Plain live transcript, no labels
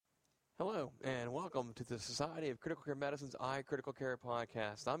Hello, and welcome to the Society of Critical Care Medicine's iCritical Care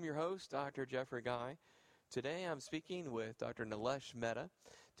podcast. I'm your host, Dr. Jeffrey Guy. Today I'm speaking with Dr. Nilesh Mehta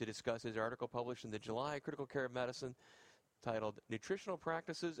to discuss his article published in the July Critical Care Medicine titled Nutritional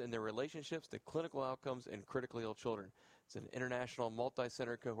Practices and Their Relationships to Clinical Outcomes in Critically Ill Children. It's an international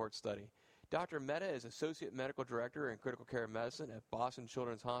multi-center cohort study. Dr. Mehta is Associate Medical Director in Critical Care Medicine at Boston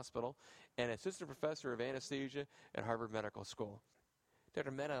Children's Hospital and Assistant Professor of Anesthesia at Harvard Medical School.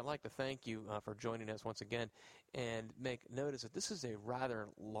 Dr. Mehta, I'd like to thank you for joining us once again and make notice that this is a rather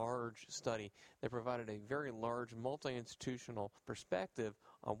large study that provided a very large multi-institutional perspective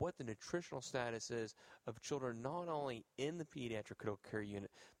on what the nutritional status is of children not only in the pediatric critical care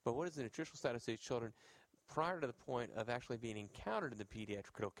unit, but what is the nutritional status of these children prior to the point of actually being encountered in the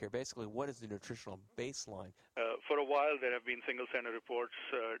pediatric critical care. Basically, what is the nutritional baseline? For a while, there have been single-center reports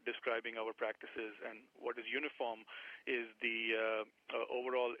describing our practices, and what is uniform is the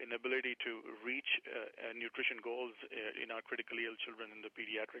overall inability to reach nutrition goals in our critically ill children in the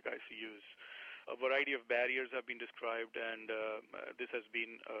pediatric ICUs. A variety of barriers have been described, and this has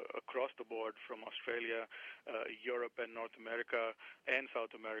been across the board from Australia, Europe, and North America, and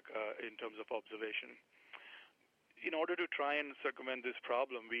South America in terms of observation. In order to try and circumvent this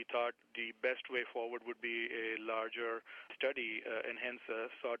problem, we thought the best way forward would be a larger study and hence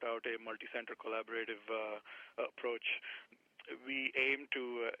sought out a multi-center collaborative approach. We aim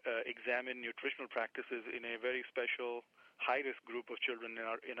to examine nutritional practices in a very special high-risk group of children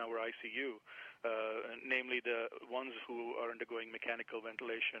in our ICU, namely the ones who are undergoing mechanical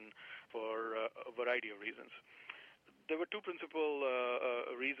ventilation for a variety of reasons. There were two principal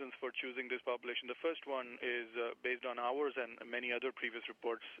reasons for choosing this population. The first one is based on ours and many other previous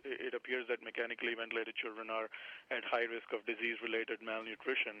reports. It appears that mechanically ventilated children are at high risk of disease-related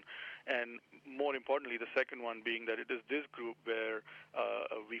malnutrition. And more importantly, the second one being that it is this group where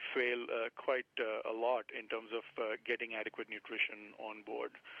we fail quite a lot in terms of getting adequate nutrition on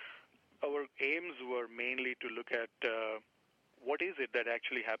board. Our aims were mainly to look at what is it that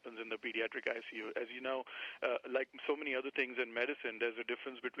actually happens in the pediatric ICU? As you know, like so many other things in medicine, there's a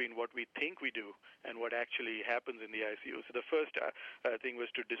difference between what we think we do and what actually happens in the ICU. So the first thing was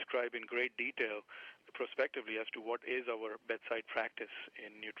to describe in great detail prospectively as to what is our bedside practice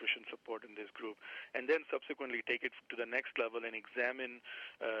in nutrition support in this group, and then subsequently take it to the next level and examine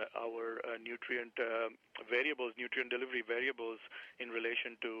our nutrient variables, nutrient delivery variables in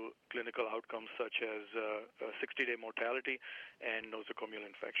relation to clinical outcomes such as 60-day mortality and nosocomial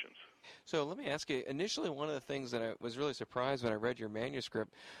infections. So let me ask you, initially one of the things that I was really surprised when I read your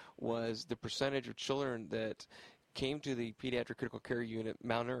manuscript was the percentage of children that came to the pediatric critical care unit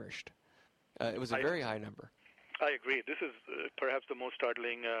malnourished. It was a very high number. I agree. This is perhaps the most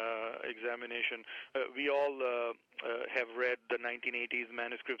startling examination. We all have read the 1980s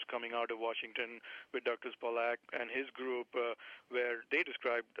manuscripts coming out of Washington with Dr. Spolak and his group, where they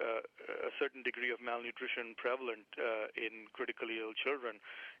described a certain degree of malnutrition prevalent in critically ill children.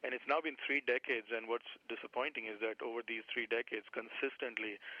 And it's now been 3 decades, and what's disappointing is that over these 3 decades,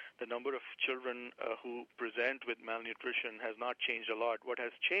 consistently, the number of children who present with malnutrition has not changed a lot. What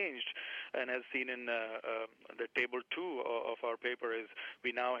has changed, and as seen in the table 2 of our paper, is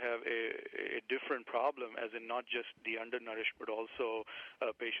we now have a different problem, as in not just the undernourished, but also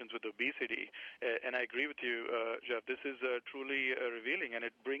patients with obesity. And I agree with you, Jeff, this is truly revealing, and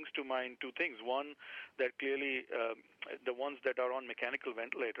it brings to mind 2 things. One, that clearly the ones that are on mechanical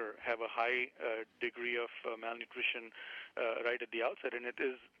ventilator have a high degree of malnutrition right at the outset, and it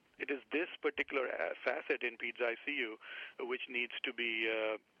is this particular facet in PEDS ICU which needs to be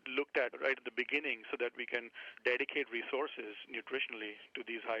looked at right at the beginning so that we can dedicate resources nutritionally to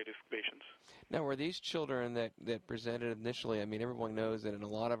these high-risk patients. Now, were these children that presented initially, I mean, everyone knows that in a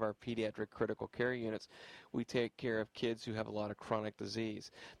lot of our pediatric critical care units, we take care of kids who have a lot of chronic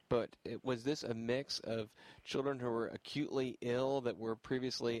disease. But was this a mix of children who were acutely ill that were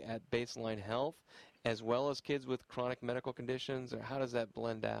previously at baseline health, as well as kids with chronic medical conditions, or how does that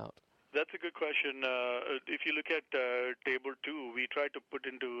blend out? That's a good question. If you look at Table 2, we try to put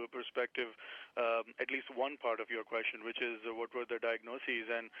into perspective at least one part of your question, which is what were the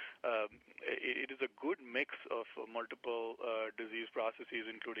diagnoses. And it is a good mix of multiple disease processes,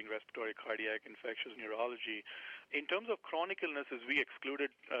 including respiratory, cardiac, infectious, neurology. In terms of chronic illnesses, we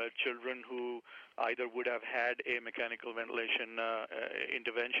excluded children who either would have had a mechanical ventilation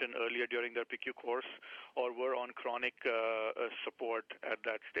intervention earlier during their PICU course or were on chronic support at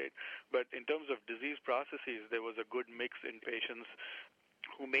that state. But in terms of disease processes, there was a good mix in patients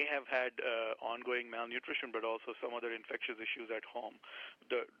who may have had ongoing malnutrition but also some other infectious issues at home.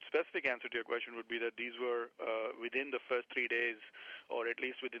 The specific answer to your question would be that these were within the first 3 days, or at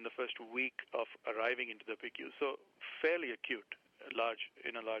least within the first week of arriving into the PICU. So fairly acute,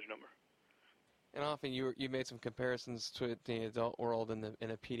 in a large number. And often you made some comparisons to the adult world and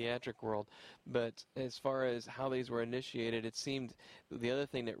in a pediatric world, but as far as how these were initiated, it seemed the other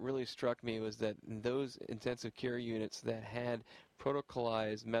thing that really struck me was that in those intensive care units that had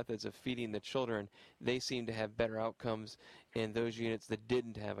protocolized methods of feeding the children, they seemed to have better outcomes in those units that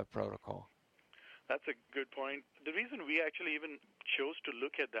didn't have a protocol. That's a good point. The reason we actually even chose to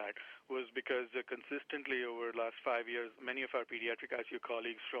look at that was because consistently over the last 5 years, many of our pediatric ICU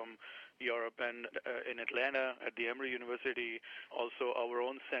colleagues from Europe and in Atlanta at the Emory University, also our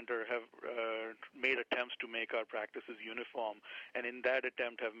own center, have made attempts to make our practices uniform, and in that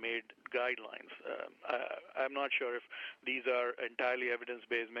attempt have made guidelines. I'm not sure if these are entirely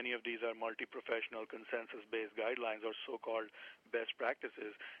evidence-based. Many of these are multi-professional consensus-based guidelines or so-called best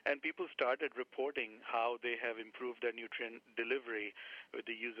practices, and people started reporting how they have improved their nutrient delivery with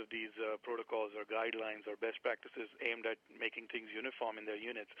the use of these protocols or guidelines or best practices aimed at making things uniform in their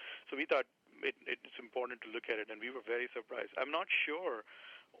units. So we thought it's important to look at it, and we were very surprised. I'm not sure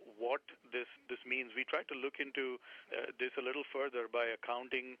what this means. We tried to look into this a little further by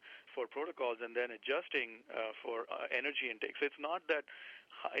accounting for protocols and then adjusting for energy intake. So it's not that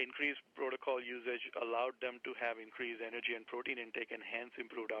increased protocol usage allowed them to have increased energy and protein intake and hence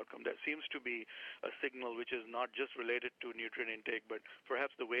improved outcome. That seems to be a signal which is not just related to nutrient intake, but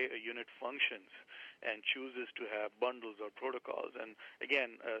perhaps the way a unit functions and chooses to have bundles or protocols. And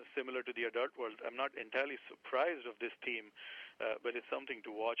again, similar to the adult world, I'm not entirely surprised of this theme, but it's something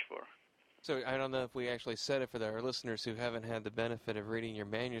to watch for. So I don't know if we actually said it for our listeners who haven't had the benefit of reading your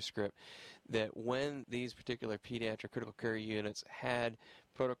manuscript, that when these particular pediatric critical care units had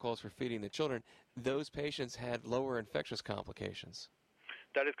protocols for feeding the children, those patients had lower infectious complications.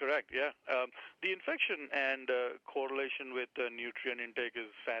 That is correct, yeah. The infection and correlation with nutrient intake is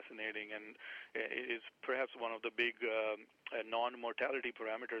fascinating, and it is perhaps one of the big non-mortality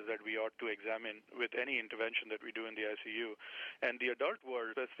parameters that we ought to examine with any intervention that we do in the ICU. And the adult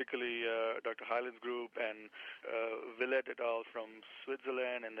world, specifically Dr. Hyland's group and Villet et al. From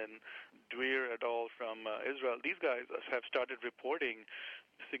Switzerland, and then Dwyer et al. From Israel, these guys have started reporting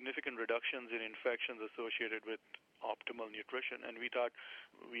significant reductions in infections associated with optimal nutrition, and we thought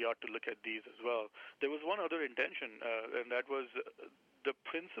we ought to look at these as well. There was one other intention, and that was the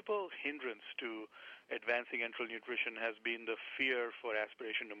principal hindrance to advancing enteral nutrition has been the fear for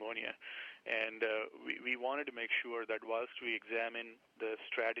aspiration pneumonia. And we wanted to make sure that whilst we examine the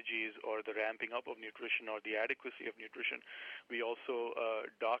strategies or the ramping up of nutrition or the adequacy of nutrition, we also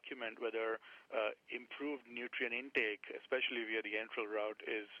document whether improved nutrient intake, especially via the enteral route,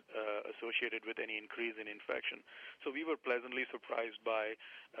 is associated with any increase in infection. So we were pleasantly surprised by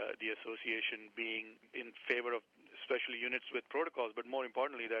the association being in favor of especially units with protocols, but more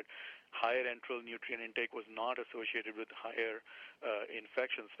importantly that higher enteral nutrient intake was not associated with higher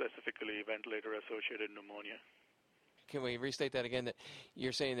infections, specifically ventilator-associated pneumonia. Can we restate that again, that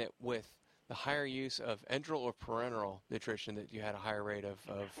you're saying that with the higher use of enteral or parenteral nutrition that you had a higher rate of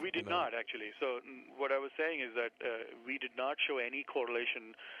We did not, actually. So what I was saying is that we did not show any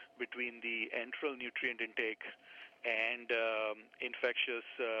correlation between the enteral nutrient intake and infectious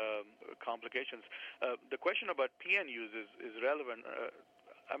complications. The question about PN use is relevant.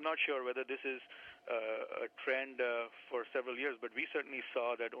 I'm not sure whether this is a trend for several years, but we certainly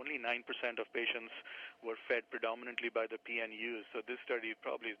saw that only 9% of patients were fed predominantly by the PN use. So this study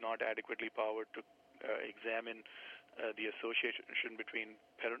probably is not adequately powered to examine the association between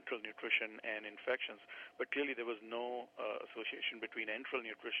parenteral nutrition and infections. But clearly there was no association between enteral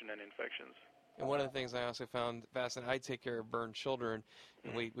nutrition and infections. And one of the things I also found fascinating, I take care of burn children,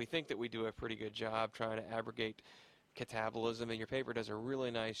 and we think that we do a pretty good job trying to abrogate catabolism, and your paper does a really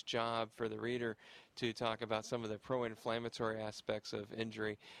nice job for the reader to talk about some of the pro-inflammatory aspects of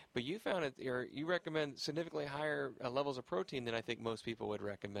injury. But you found it, you recommend significantly higher levels of protein than I think most people would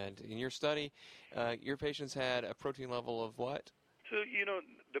recommend. In your study, your patients had a protein level of what? So,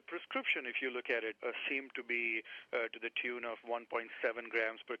 the prescription, if you look at it, seemed to be to the tune of 1.7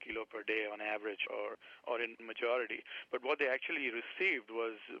 grams per kilo per day on average or in majority. But what they actually received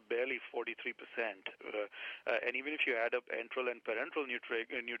was barely 43%. And even if you add up enteral and parenteral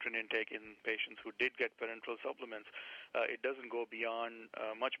nutrient intake in patients who did get parenteral supplements, it doesn't go beyond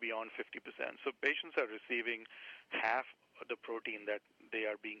much beyond 50%. So patients are receiving half of the protein that they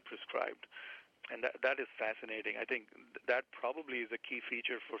are being prescribed. And that is fascinating. I think that probably is a key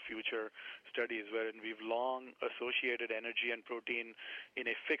feature for future studies, wherein we've long associated energy and protein in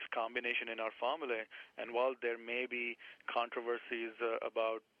a fixed combination in our formula. And while there may be controversies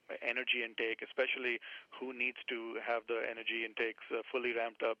about energy intake, especially who needs to have the energy intakes fully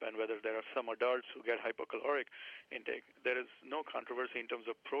ramped up, and whether there are some adults who get hypocaloric intake, there is no controversy in terms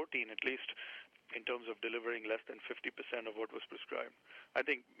of protein, at least in terms of delivering less than 50% of what was prescribed. I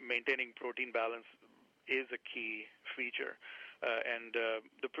think maintaining protein balance is a key feature. And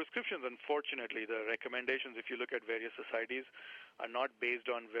the prescriptions, unfortunately, the recommendations, if you look at various societies, are not based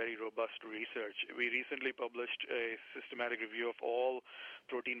on very robust research. We recently published a systematic review of all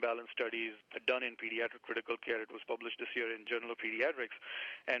protein balance studies done in pediatric critical care. It was published this year in Journal of Pediatrics.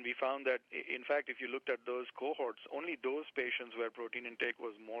 And we found that, in fact, if you looked at those cohorts, only those patients where protein intake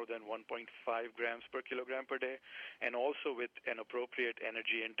was more than 1.5 grams per kilogram per day, and also with an appropriate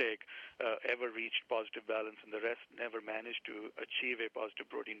energy intake, ever reached positive balance, and the rest never managed to achieve a positive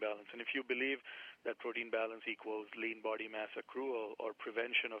protein balance. And if you believe that protein balance equals lean body mass accrual or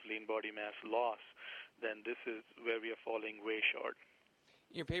prevention of lean body mass loss, then this is where we are falling way short.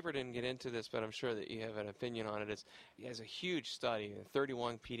 Your paper didn't get into this, but I'm sure that you have an opinion on it. It has a huge study,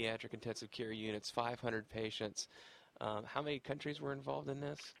 31 pediatric intensive care units, 500 patients. How many countries were involved in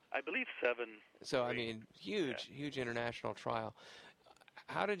this? I believe 7. So, I mean, huge international trial.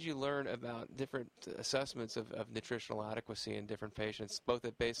 How did you learn about different assessments of nutritional adequacy in different patients, both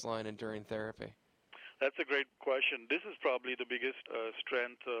at baseline and during therapy? That's a great question. This is probably the biggest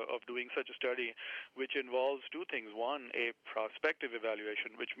strength of doing such a study, which involves two things. One, a prospective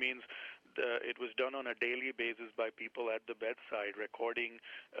evaluation, which means it was done on a daily basis by people at the bedside, recording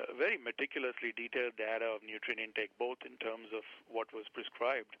very meticulously detailed data of nutrient intake, both in terms of what was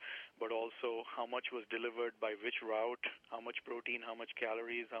prescribed, but also how much was delivered by which route, how much protein, how much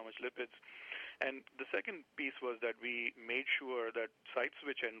calories, how much lipids. And the second piece was that we made sure that sites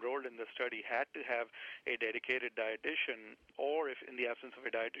which enrolled in the study had to have a dedicated dietitian, or if in the absence of a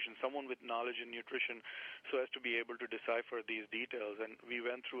dietitian, someone with knowledge in nutrition, so as to be able to decipher these details. And we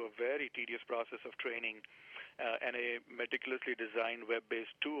went through a very tedious process of training and a meticulously designed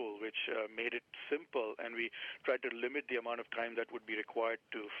web-based tool, which made it simple, and we tried to limit the amount of time that would be required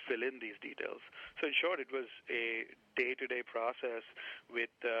to fill in these details. So in short, it was a day-to-day process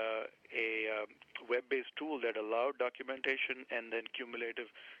with a web-based tool that allowed documentation and then cumulative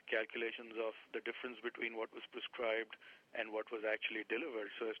calculations of the difference between what was prescribed and what was actually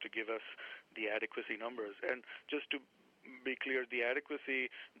delivered, so as to give us the adequacy numbers. And just to be clear, the adequacy,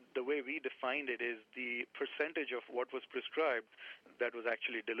 the way we defined it, is the percentage of what was prescribed that was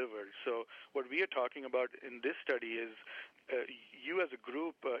actually delivered. So what we are talking about in this study is you as a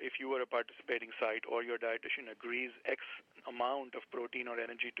group, if you were a participating site or your dietitian agrees X amount of protein or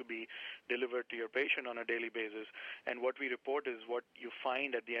energy to be delivered to your patient on a daily basis, and what we report is what you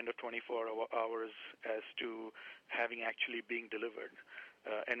find at the end of 24 hours as to having actually being delivered.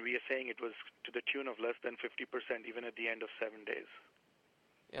 And we are saying it was to the tune of less than 50%, even at the end of 7 days.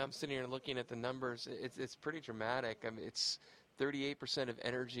 Yeah, I'm sitting here looking at the numbers. It's pretty dramatic. I mean, it's 38% of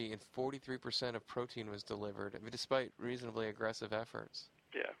energy and 43% of protein was delivered, I mean, despite reasonably aggressive efforts.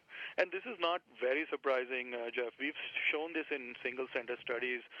 Yeah. And this is not very surprising, Jeff. We've shown this in single-center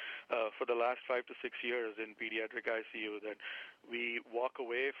studies for the last 5 to 6 years in pediatric ICU, that we walk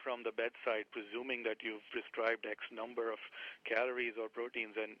away from the bedside presuming that you've prescribed X number of calories or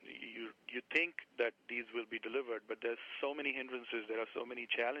proteins, and you think that these will be delivered, but there's so many hindrances, there are so many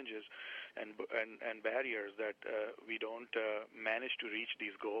challenges and barriers that we don't manage to reach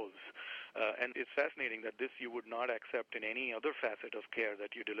these goals. And it's fascinating that this you would not accept in any other facet of care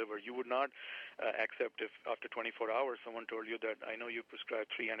that you deliver. You would not accept if after 24 hours someone told you that, I know you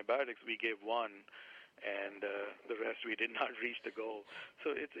prescribed 3 antibiotics, we gave 1, and the rest we did not reach the goal.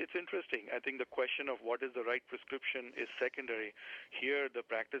 So it's interesting. I think the question of what is the right prescription is secondary. Here, the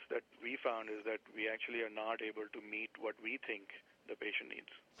practice that we found is that we actually are not able to meet what we think the patient needs.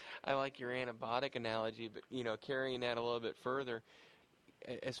 I like your antibiotic analogy, but carrying that a little bit further,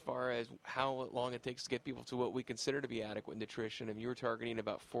 as far as how long it takes to get people to what we consider to be adequate nutrition, and you were targeting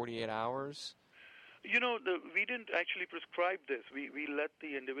about 48 hours? We didn't actually prescribe this. We let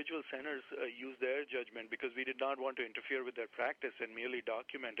the individual centers use their judgment because we did not want to interfere with their practice and merely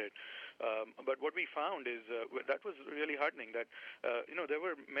document it. But what we found is that was really heartening, that there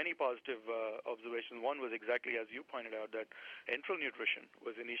were many positive observations. One was exactly as you pointed out, that enteral nutrition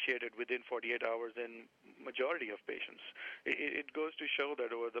was initiated within 48 hours in majority of patients. It goes to show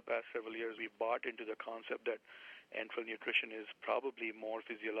that over the past several years we bought into the concept that enteral nutrition is probably more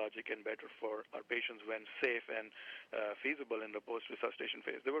physiologic and better for our patients patients when safe and feasible in the post-resuscitation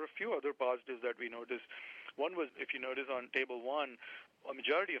phase. There were a few other positives that we noticed. One was, if you notice on Table 1, a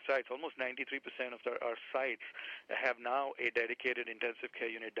majority of sites, almost 93% of our sites, have now a dedicated intensive care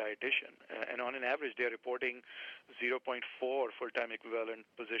unit dietitian. And on an average, they're reporting 0.4 full-time equivalent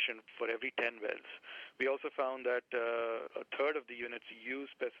position for every 10 beds. We also found that a third of the units use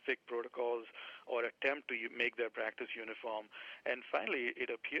specific protocols or attempt to make their practice uniform. And finally,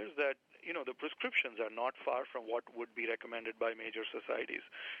 it appears that the prescriptions are not far from what would be recommended by major societies.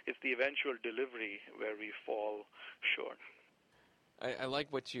 It's the eventual delivery where we fall short. I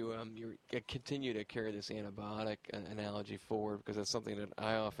like what you continue to carry this antibiotic analogy forward, because that's something that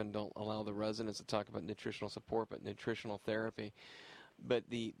I often don't allow the residents to talk about nutritional support, but nutritional therapy. But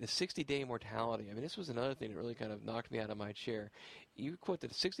the 60-day mortality, I mean, this was another thing that really kind of knocked me out of my chair. You quote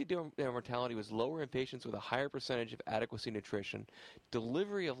that 60-day mortality was lower in patients with a higher percentage of adequacy nutrition,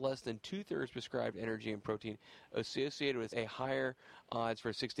 delivery of less than two-thirds prescribed energy and protein associated with a higher odds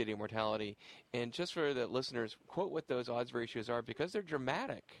for 60-day mortality. And just for the listeners, quote what those odds ratios are, because they're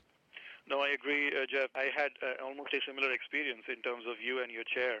dramatic. No, I agree, Jeff. I had almost a similar experience in terms of you and your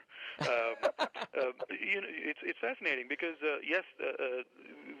chair. It's fascinating because, yes,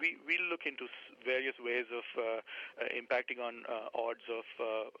 we look into various ways of impacting on odds of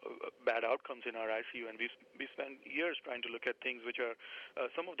bad outcomes in our ICU, and we spend years trying to look at things which are,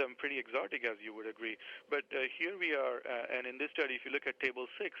 some of them pretty exotic, as you would agree. But here we are, and in this study, if you look at Table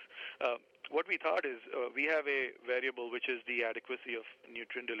 6, what we thought is we have a variable which is the adequacy of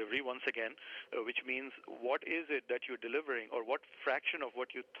nutrient delivery, once again, which means what is it that you're delivering, or what fraction of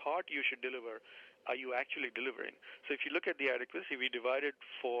what you thought you should deliver are you actually delivering. So if you look at the adequacy, we divided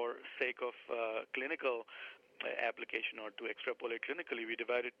for sake of clinical application, or to extrapolate clinically, we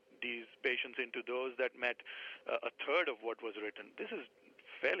divided these patients into those that met a third of what was written. This is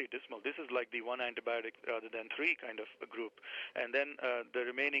fairly dismal. This is like the one antibiotic rather than three kind of a group. And then the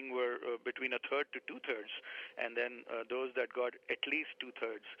remaining were between a third to two-thirds, and then those that got at least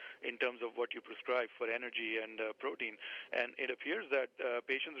two-thirds in terms of what you prescribe for energy and protein. And it appears that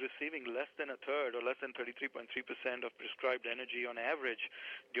patients receiving less than a third, or less than 33.3% of prescribed energy on average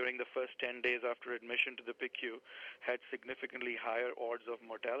during the first 10 days after admission to the PICU had significantly higher odds of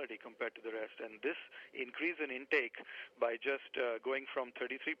mortality compared to the rest. And this increase in intake by just going from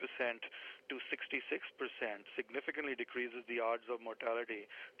 33% to 66% significantly decreases the odds of mortality.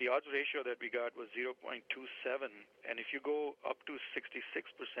 The odds ratio that we got was 0.27, and if you go up to 66%,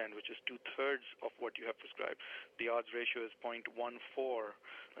 which is two-thirds of what you have prescribed, the odds ratio is 0.14,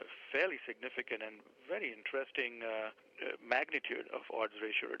 fairly significant and very interesting magnitude of odds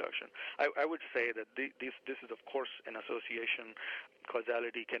ratio reduction. I would say that this is, of course, an association.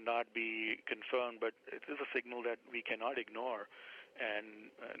 Causality cannot be confirmed, but it is a signal that we cannot ignore and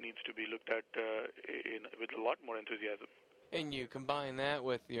needs to be looked at with a lot more enthusiasm. And you combine that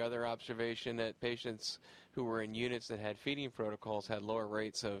with the other observation that patients who were in units that had feeding protocols had lower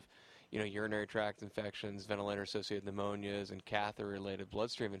rates of urinary tract infections, ventilator-associated pneumonias, and catheter-related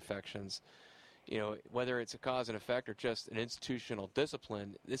bloodstream infections. Whether it's a cause and effect or just an institutional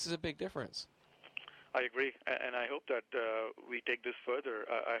discipline, this is a big difference. I agree, and I hope that we take this further.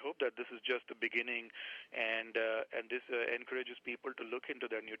 I hope that this is just the beginning, and this encourages people to look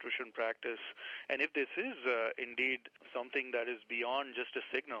into their nutrition practice. And if this is indeed something that is beyond just a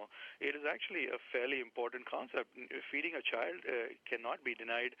signal, it is actually a fairly important concept. Feeding a child cannot be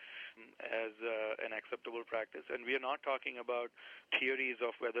denied as an acceptable practice. And we are not talking about theories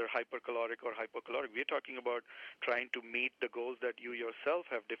of whether hypercaloric or hypocaloric. We are talking about trying to meet the goals that you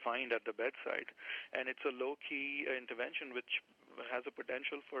yourself have defined at the bedside. And it's a low-key intervention which has a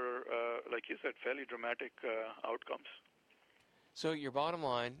potential for, like you said, fairly dramatic outcomes. So your bottom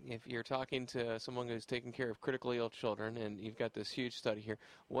line, if you're talking to someone who's taking care of critically ill children, and you've got this huge study here,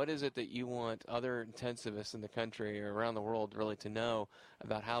 what is it that you want other intensivists in the country or around the world really to know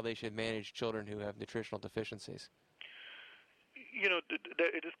about how they should manage children who have nutritional deficiencies?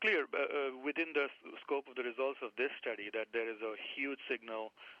 It is clear within the scope of the results of this study that there is a huge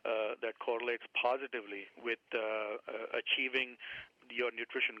signal that correlates positively with achieving your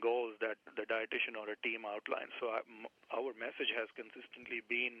nutrition goals that the dietitian or a team outlines. So our message has consistently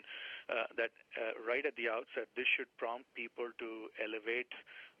been that right at the outset, this should prompt people to elevate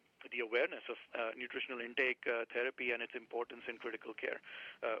the awareness of nutritional intake therapy and its importance in critical care.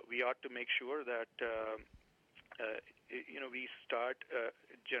 We ought to make sure that we start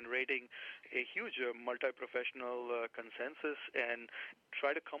generating a huge multi-professional consensus and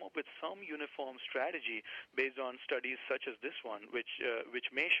try to come up with some uniform strategy based on studies such as this one, which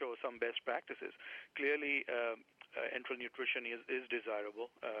may show some best practices. Clearly, enteral nutrition is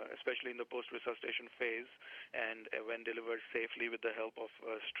desirable, especially in the post-resuscitation phase, and when delivered safely with the help of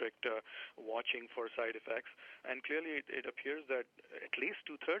strict watching for side effects. And clearly, it appears that at least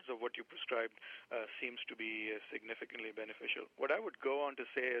two-thirds of what you prescribed seems to be significantly beneficial. What I would go on to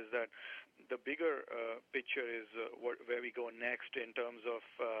say is that the bigger picture is where we go next in terms of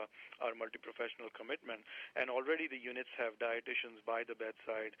our multi-professional commitment. And already the units have dietitians by the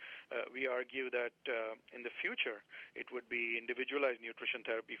bedside. We argue that in the future, it would be individualized nutrition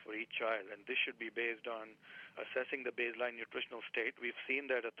therapy for each child, and this should be based on assessing the baseline nutritional state. We've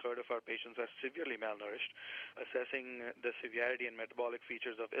seen that a third of our patients are severely malnourished, assessing the severity and metabolic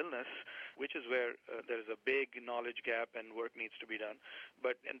features of illness, which is where there is a big knowledge gap and work needs to be done.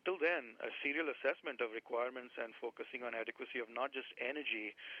 But until then, a serial assessment of requirements and focusing on adequacy of not just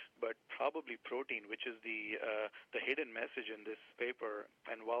energy, but probably protein, which is the hidden message in this paper.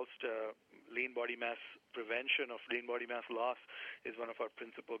 And whilst lean body mass prevention of lean body mass loss is one of our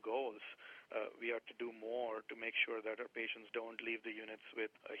principal goals, we have to do more to make sure that our patients don't leave the units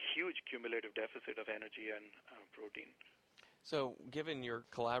with a huge cumulative deficit of energy and protein. So given your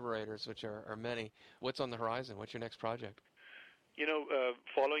collaborators, which are many, what's on the horizon? What's your next project? You know,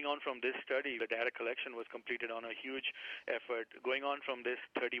 following on from this study, the data collection was completed on a huge effort. Going on from this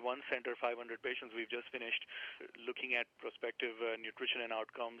 31 center, 500 patients, we've just finished looking at prospective nutrition and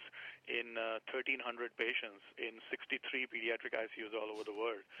outcomes in 1,300 patients in 63 pediatric ICUs all over the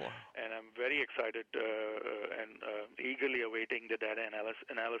world. Wow. And I'm very excited and eagerly awaiting the data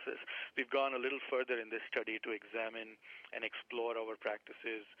analysis. We've gone a little further in this study to examine and explore our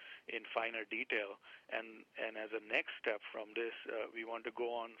practices in finer detail. And as a next step from this, we want to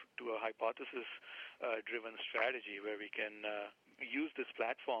go on to a hypothesis-driven strategy where we can use this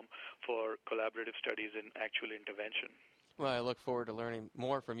platform for collaborative studies in actual intervention. Well, I look forward to learning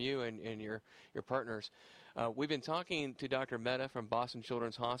more from you and your partners. We've been talking to Dr. Mehta from Boston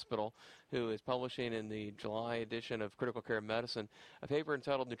Children's Hospital, who is publishing in the July edition of Critical Care Medicine a paper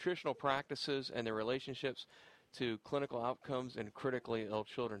entitled Nutritional Practices and Their Relationships to Clinical Outcomes in Critically Ill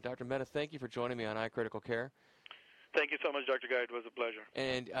Children. Dr. Mehta, thank you for joining me on iCritical Care. Thank you so much, Dr. Guy. It was a pleasure.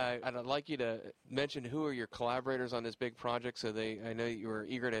 And I'd like you to mention who are your collaborators on this big project, so I know you were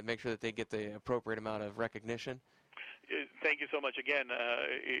eager to make sure that they get the appropriate amount of recognition. Thank you so much. Again,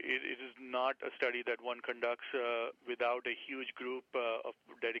 it is not a study that one conducts without a huge group of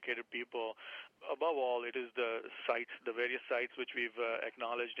dedicated people. Above all, it is the various sites which we've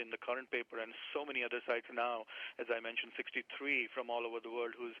acknowledged in the current paper, and so many other sites now, as I mentioned, 63 from all over the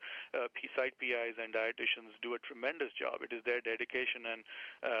world, whose site PIs and dietitians do a tremendous job. It is their dedication and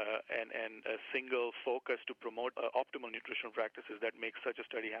a single focus to promote optimal nutritional practices that makes such a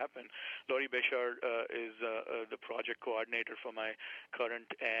study happen. Laurie Béchard is the project coordinator for my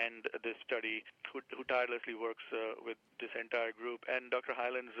current and this study, who tirelessly works with this entire group, and Dr.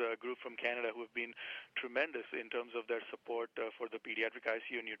 Hyland's group from Canada, who have been tremendous in terms of their support for the pediatric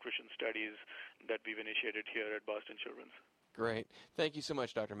ICU nutrition studies that we've initiated here at Boston Children's. Great. Thank you so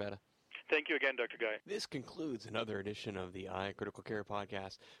much, Dr. Mehta. Thank you again, Dr. Guy. This concludes another edition of the iCritical Care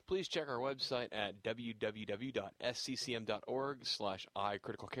podcast. Please check our website at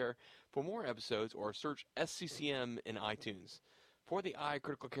www.sccm.org/iCriticalCare for more episodes, or search SCCM in iTunes. For the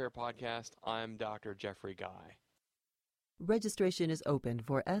iCritical Care podcast, I'm Dr. Jeffrey Guy. Registration is open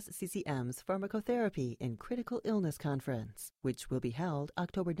for SCCM's Pharmacotherapy in Critical Illness Conference, which will be held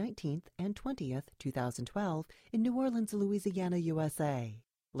October 19th and 20th, 2012 in New Orleans, Louisiana, USA.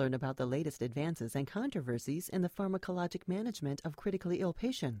 Learn about the latest advances and controversies in the pharmacologic management of critically ill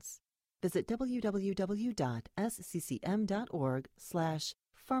patients. Visit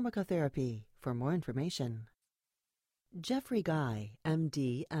www.sccm.org/pharmacotherapy for more information. Jeffrey Guy,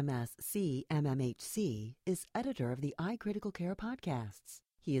 MD, MSc, MMHC, is editor of the iCritical Care podcasts.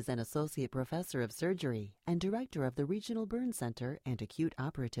 He is an associate professor of surgery and director of the Regional Burn Center and Acute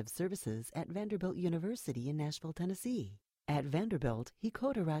Operative Services at Vanderbilt University in Nashville, Tennessee. At Vanderbilt, he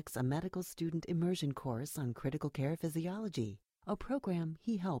co-directs a medical student immersion course on critical care physiology, a program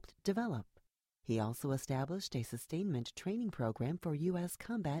he helped develop. He also established a sustainment training program for U.S.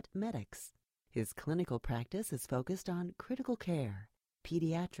 combat medics. His clinical practice is focused on critical care,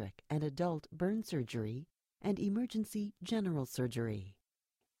 pediatric and adult burn surgery, and emergency general surgery.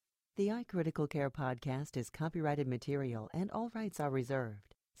 The iCritical Care podcast is copyrighted material and all rights are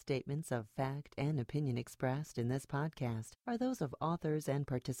reserved. Statements of fact and opinion expressed in this podcast are those of authors and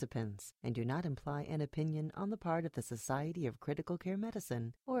participants and do not imply an opinion on the part of the Society of Critical Care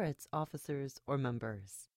Medicine or its officers or members.